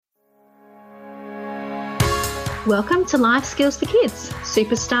Welcome to Life Skills for Kids,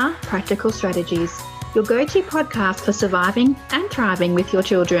 Superstar Practical Strategies, your go-to podcast for surviving and thriving with your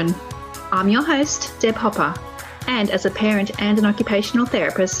children. I'm your host, Deb Hopper, and as a parent and an occupational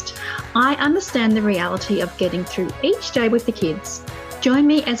therapist, I understand the reality of getting through each day with the kids. Join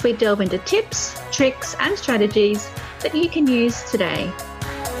me as we delve into tips, tricks, and strategies that you can use today.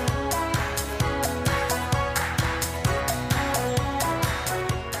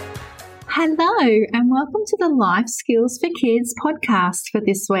 Hello, and welcome to the Life Skills for Kids podcast for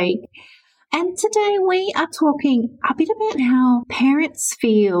this week. And today we are talking a bit about how parents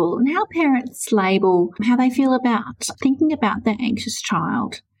feel and how parents label how they feel about thinking about their anxious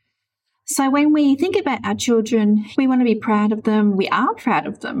child. So when we think about our children, we want to be proud of them. We are proud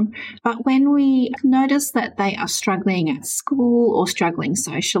of them. But when we notice that they are struggling at school or struggling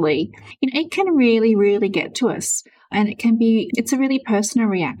socially, it can really get to us. And it's a really personal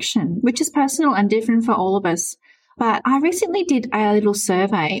reaction, which is personal and different for all of us. But I recently did a little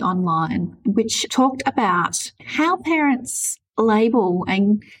survey online which talked about how parents label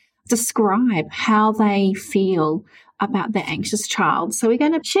and describe how they feel about their anxious child. So we're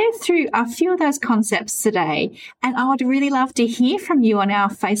going to share through a few of those concepts today. And I would really love to hear from you on our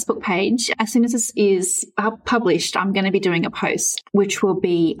Facebook page. As soon as this is published, I'm going to be doing a post, which will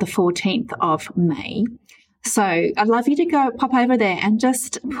be the 14th of May. So I'd love you to go pop over there and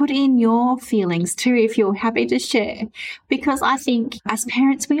just put in your feelings too if you're happy to share. Because I think as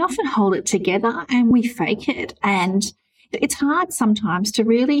parents, we often hold it together and we fake it. And it's hard sometimes to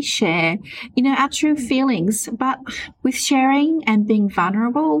really share, our true feelings. But with sharing and being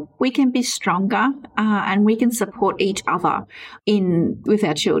vulnerable, we can be stronger and we can support each other with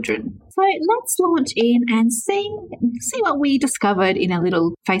our children. So let's launch in and see what we discovered in a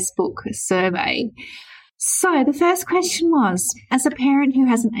little Facebook survey. So the first question was, as a parent who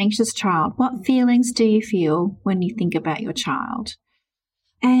has an anxious child, what feelings do you feel when you think about your child?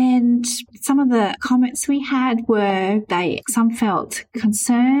 And some of the comments we had were some felt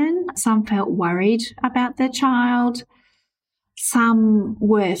concern, some felt worried about their child, some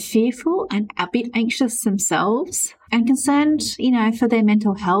were fearful and a bit anxious themselves and concerned, for their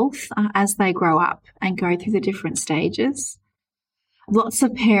mental health as they grow up and go through the different stages. Lots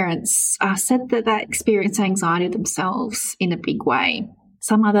of parents said that they experience anxiety themselves in a big way.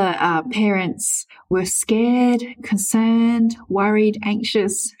 Some other parents were scared, concerned, worried,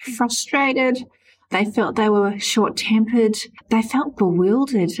 anxious, frustrated. They felt they were short-tempered. They felt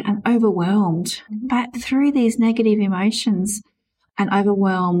bewildered and overwhelmed. But through these negative emotions and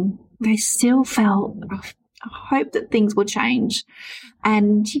overwhelm, they still felt hope that things will change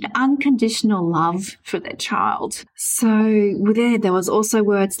and unconditional love for their child. So there was also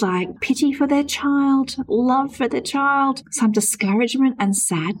words like pity for their child, love for their child, some discouragement and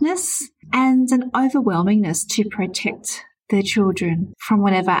sadness, and an overwhelmingness to protect their children from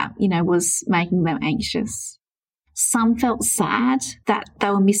whatever, was making them anxious. Some felt sad that they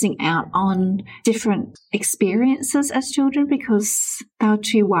were missing out on different experiences as children because they were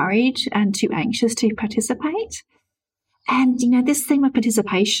too worried and too anxious to participate. And, this theme of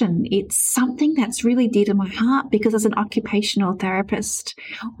participation, it's something that's really dear to my heart because as an occupational therapist,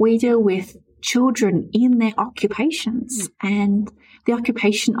 we deal with children in their occupations. And the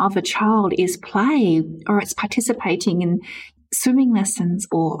occupation of a child is play, or it's participating in swimming lessons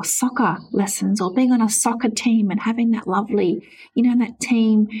or soccer lessons or being on a soccer team and having that lovely, that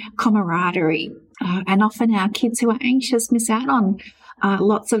team camaraderie. And often our kids who are anxious miss out on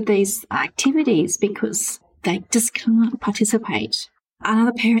lots of these activities because they just can't participate.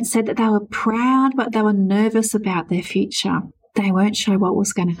 Another parent said that they were proud, but they were nervous about their future. They weren't sure what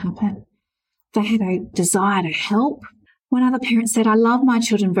was going to happen. They had a desire to help. One other parent said, I love my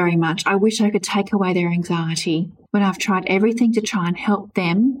children very much. I wish I could take away their anxiety when I've tried everything to try and help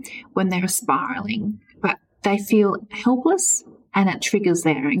them when they're spiraling. But they feel helpless and it triggers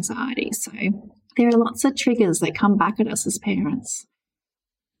their anxiety. So there are lots of triggers that come back at us as parents.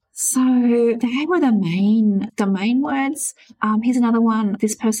 So they were the main words. Here's another one.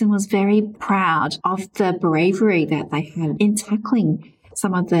 This person was very proud of the bravery that they had in tackling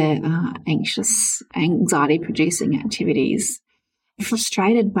some of the anxiety-producing activities.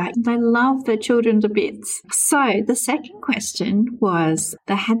 Frustrated, but they love their children to bits. So the second question was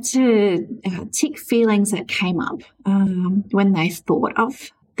they had to tick feelings that came up when they thought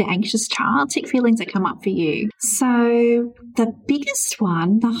of the anxious child. Tick feelings that come up for you. So the biggest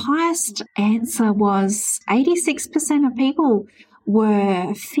one, the highest answer was 86% of people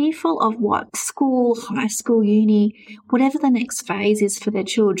were fearful of what school, high school, uni, whatever the next phase is for their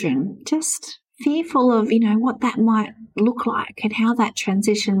children, just fearful of, what that might look like and how that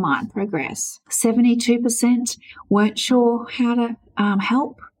transition might progress. 72% weren't sure how to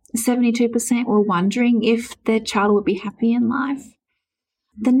help. 72% were wondering if their child would be happy in life.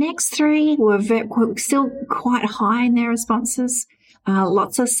 The next three were still quite high in their responses.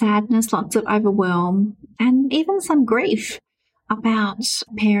 Lots of sadness, lots of overwhelm, and even some grief about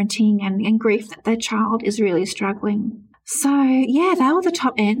parenting and grief that their child is really struggling. So, yeah, they were the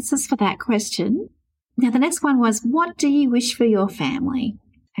top answers for that question. Now, the next one was, what do you wish for your family?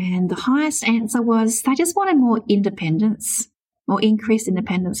 And the highest answer was they just wanted more independence, or increased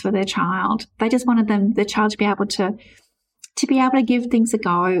independence for their child. They just wanted their child to be able to give things a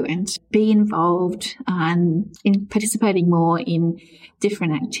go and be involved and in participating more in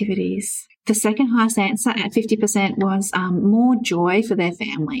different activities. The second highest answer at 50% was more joy for their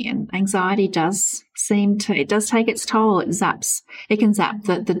family, and anxiety does take its toll. It can zap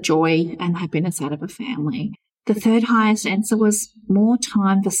the joy and happiness out of a family. The third highest answer was more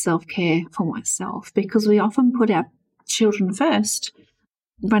time for self-care for myself, because we often put our children first,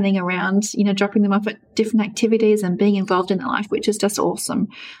 running around, dropping them off at different activities and being involved in their life, which is just awesome.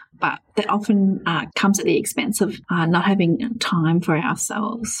 But that often comes at the expense of not having time for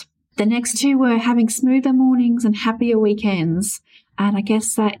ourselves. The next two were having smoother mornings and happier weekends. And I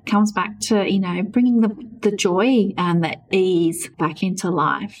guess that comes back to, bringing the joy and the ease back into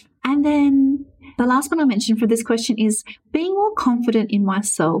life. And then the last one I mentioned for this question is being more confident in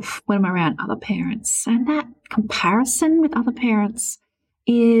myself when I'm around other parents. And that comparison with other parents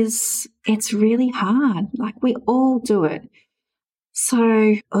it's really hard. Like, we all do it.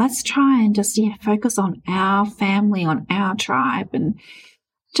 So let's try and just focus on our family, on our tribe, and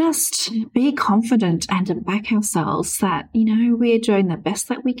just be confident and to back ourselves that, we're doing the best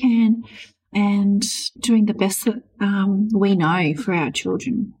that we can and doing the best that we know for our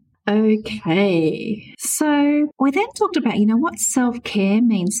children. Okay, so we then talked about, what self-care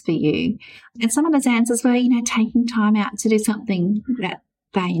means for you. And some of those answers were, taking time out to do something that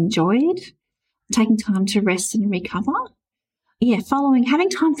they enjoyed, taking time to rest and recover. Having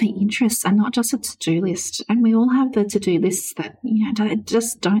time for interests and not just a to-do list. And we all have the to-do lists that,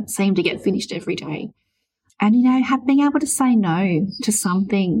 just don't seem to get finished every day. And, being able to say no to some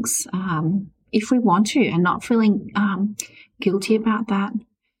things if we want to, and not feeling guilty about that.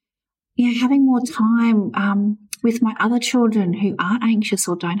 Having more time with my other children who aren't anxious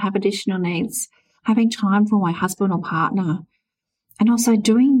or don't have additional needs, having time for my husband or partner, and also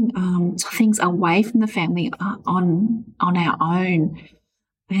doing things away from the family on our own.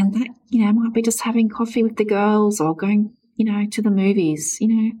 And that, might be just having coffee with the girls or going, to the movies.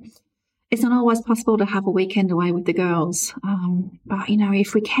 It's not always possible to have a weekend away with the girls. But,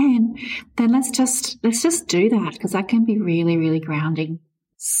 if we can, then let's just do that, because that can be really, really grounding.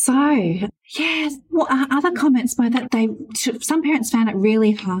 So, other comments were that some parents found it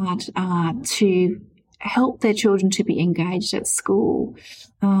really hard to help their children to be engaged at school,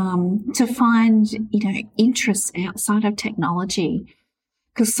 to find, interests outside of technology,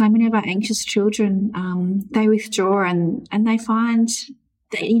 because so many of our anxious children, they withdraw and they find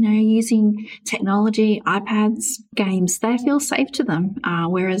that, using technology, iPads, games, they feel safe to them,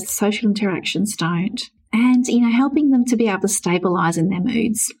 whereas social interactions don't. And, helping them to be able to stabilise in their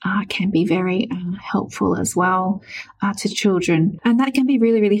moods can be very helpful as well to children. And that can be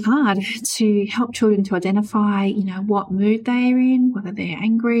really, really hard to help children to identify, what mood they're in, whether they're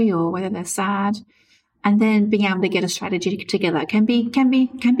angry or whether they're sad. And then being able to get a strategy together can be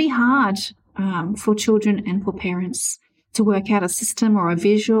hard for children and for parents to work out a system or a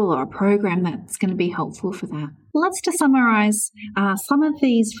visual or a program that's going to be helpful for that. Let's just summarise some of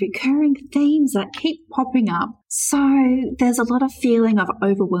these recurring themes that keep popping up. So there's a lot of feeling of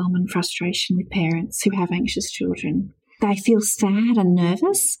overwhelm and frustration with parents who have anxious children. They feel sad and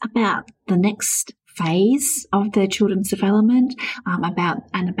nervous about the next phase of their children's development,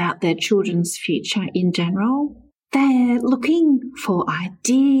 about their children's future in general. They're looking for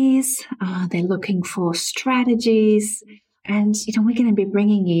ideas, they're looking for strategies, and, we're going to be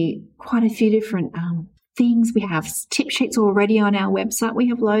bringing you quite a few different things. We have tip sheets already on our website. We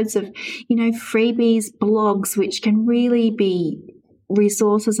have loads of, freebies, blogs, which can really be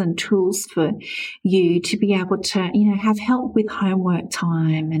resources and tools for you to be able to, have help with homework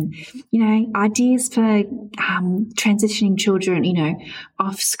time and, ideas for transitioning children,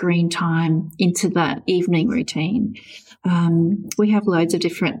 off screen time into the evening routine. We have loads of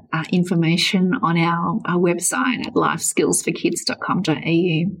different information on our website at lifeskillsforkids.com.au.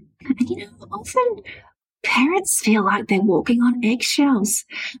 And, often parents feel like they're walking on eggshells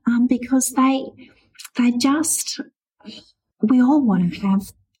because we all want to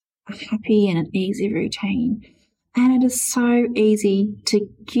have a happy and an easy routine. And it is so easy to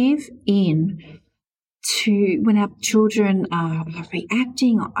give in to when our children are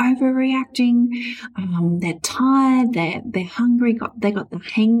reacting or overreacting. They're tired, they're hungry, they got the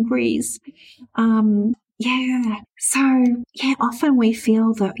hangries. Often we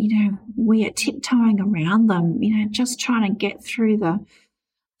feel that, we are tiptoeing around them, just trying to get through the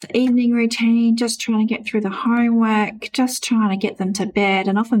evening routine, just trying to get through the homework, just trying to get them to bed.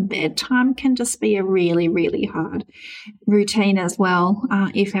 And often bedtime can just be a really, really hard routine as well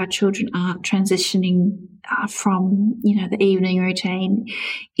if our children aren't transitioning from, the evening routine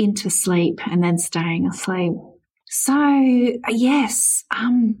into sleep and then staying asleep. So, yes,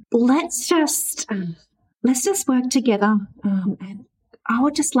 let's just work together and I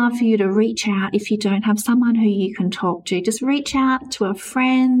would just love for you to reach out if you don't have someone who you can talk to. Just reach out to a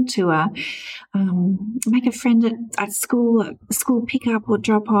friend, make a friend at school, a school pickup or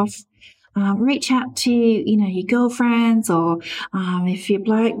drop off. Reach out to, your girlfriends, or if you're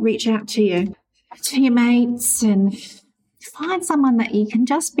bloke, reach out to your mates and find someone that you can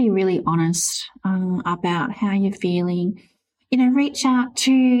just be really honest about how you're feeling. Reach out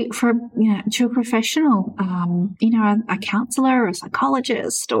to a professional, a counsellor or a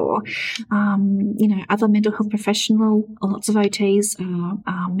psychologist or, other mental health professional. Lots of OTs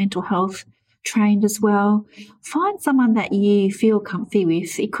are mental health trained as well. Find someone that you feel comfy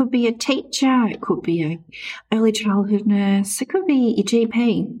with. It could be a teacher, it could be a early childhood nurse, it could be your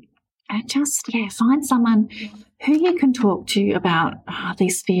GP. And just, find someone who you can talk to about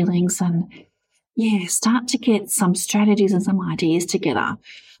these feelings and, start to get some strategies and some ideas together.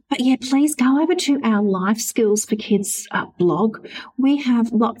 But please go over to our Life Skills for Kids blog. We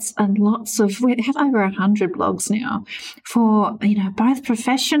have lots and lots we have over 100 blogs now for, both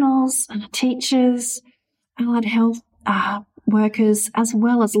professionals, teachers, allied health workers, as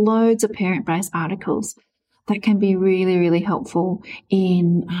well as loads of parent-based articles that can be really, really helpful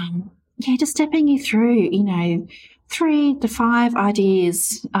in, just stepping you through, 3 to 5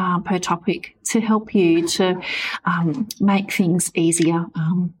 ideas per topic to help you to make things easier,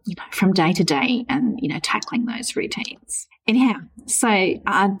 from day to day and, tackling those routines. Anyhow, so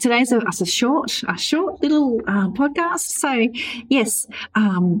today's a short little podcast. So, yes,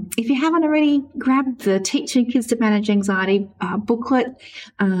 if you haven't already grabbed the Teaching Kids to Manage Anxiety booklet,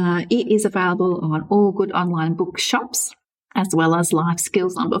 it is available on all good online bookshops, as well as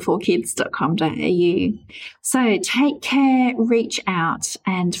lifeskillsnumber4kids.com.au. So take care, reach out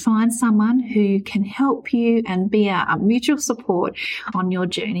and find someone who can help you and be a mutual support on your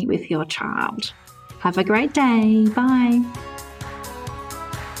journey with your child. Have a great day. Bye.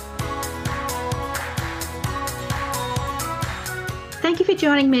 Thank you for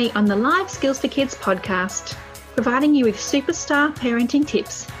joining me on the Life Skills for Kids podcast, providing you with superstar parenting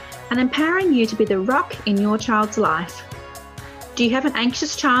tips and empowering you to be the rock in your child's life. Do you have an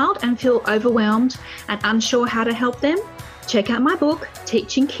anxious child and feel overwhelmed and unsure how to help them? Check out my book,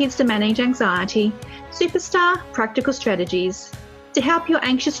 Teaching Kids to Manage Anxiety, Superstar Practical Strategies, to help your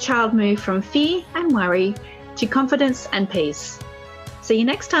anxious child move from fear and worry to confidence and peace. See you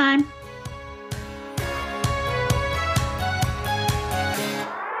next time.